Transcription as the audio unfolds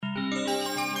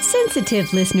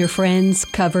Sensitive listener friends,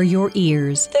 cover your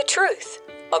ears. The truth,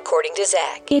 according to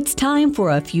Zack. It's time for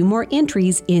a few more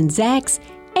entries in Zack's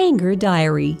Anger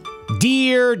Diary.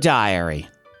 Dear Diary,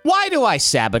 why do I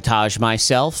sabotage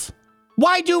myself?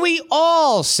 Why do we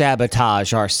all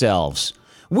sabotage ourselves?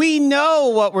 We know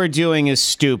what we're doing is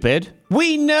stupid.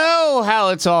 We know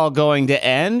how it's all going to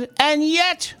end, and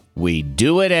yet we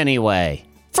do it anyway.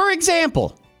 For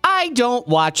example, I don't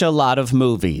watch a lot of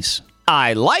movies.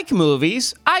 I like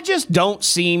movies, I just don't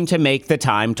seem to make the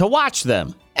time to watch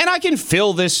them. And I can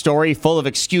fill this story full of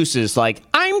excuses like,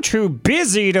 I'm too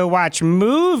busy to watch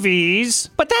movies.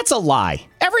 But that's a lie.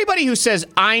 Everybody who says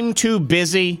I'm too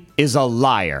busy is a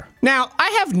liar. Now, I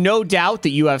have no doubt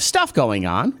that you have stuff going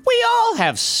on. We all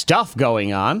have stuff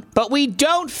going on, but we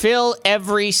don't fill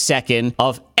every second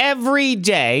of every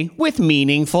day with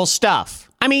meaningful stuff.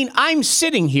 I mean, I'm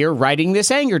sitting here writing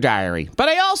this anger diary, but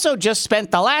I also just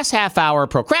spent the last half hour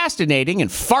procrastinating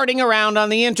and farting around on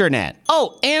the internet.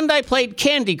 Oh, and I played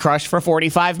Candy Crush for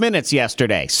 45 minutes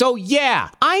yesterday. So yeah,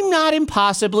 I'm not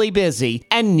impossibly busy,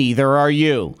 and neither are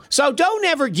you. So don't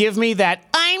ever give me that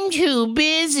I'm too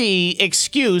busy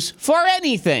excuse for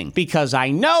anything, because I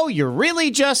know you're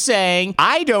really just saying,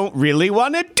 I don't really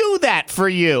want to do that for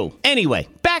you. Anyway,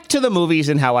 back to the movies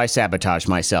and how I sabotage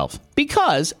myself.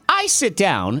 Because I sit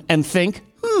down and think,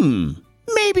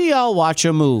 maybe I'll watch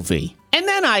a movie. And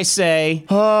then I say,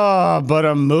 but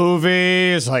a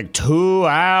movie is like 2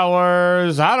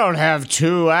 hours. I don't have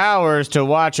 2 hours to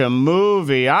watch a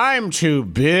movie. I'm too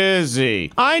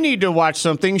busy. I need to watch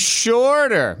something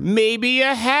shorter, maybe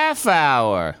a half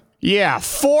hour. Yeah,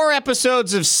 4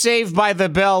 episodes of Saved by the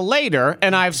Bell later,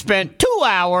 and I've spent 2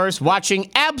 hours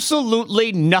watching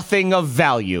absolutely nothing of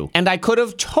value. And I could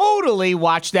have totally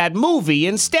watched that movie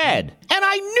instead. And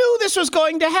I knew this was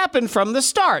going to happen from the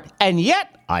start. And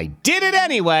yet, I did it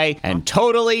anyway and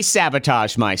totally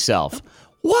sabotaged myself.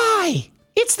 Why?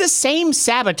 It's the same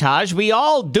sabotage we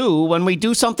all do when we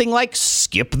do something like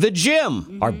skip the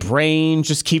gym. Our brain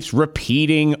just keeps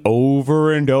repeating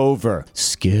over and over.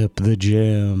 Skip the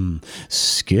gym.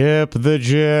 Skip the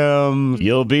gym.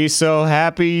 You'll be so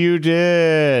happy you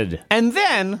did. And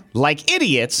then, like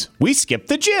idiots, we skip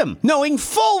the gym, knowing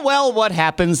full well what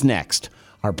happens next.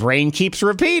 Our brain keeps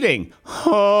repeating,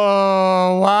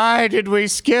 why did we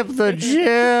skip the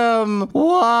gym?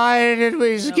 Why did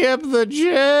we skip the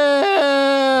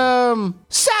gym?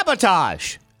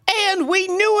 Sabotage! And we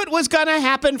knew it was going to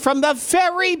happen from the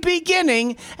very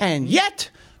beginning, and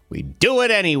yet we do it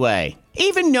anyway.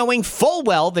 Even knowing full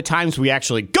well the times we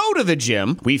actually go to the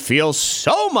gym, we feel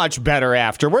so much better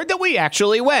afterward that we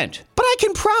actually went. But I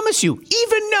can promise you,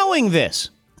 even knowing this,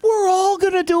 we're all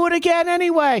going to do it again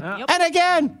anyway. And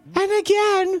again, and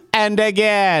again, and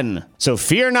again. So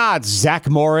fear not, Zach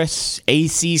Morris,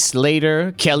 A.C.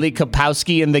 Slater, Kelly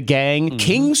Kapowski and the gang.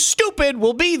 King Stupid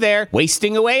will be there,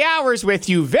 wasting away hours with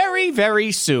you very,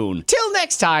 very soon. Till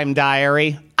next time,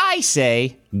 diary, I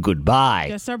say goodbye.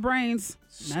 Just our brains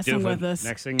messing with us.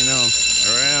 Next thing you know,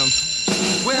 here I am.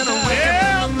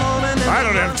 I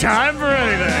don't have time for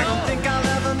anything.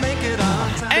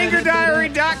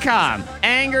 AngerDiary.com.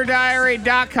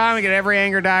 AngerDiary.com. You get every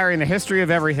Anger Diary in the history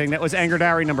of everything. That was Anger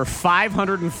Diary number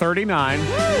 539.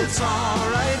 It's all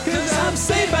right, 'cause I'm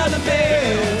Saved by the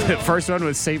Bell. The first one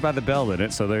was Saved by the Bell in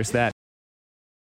it, so there's that.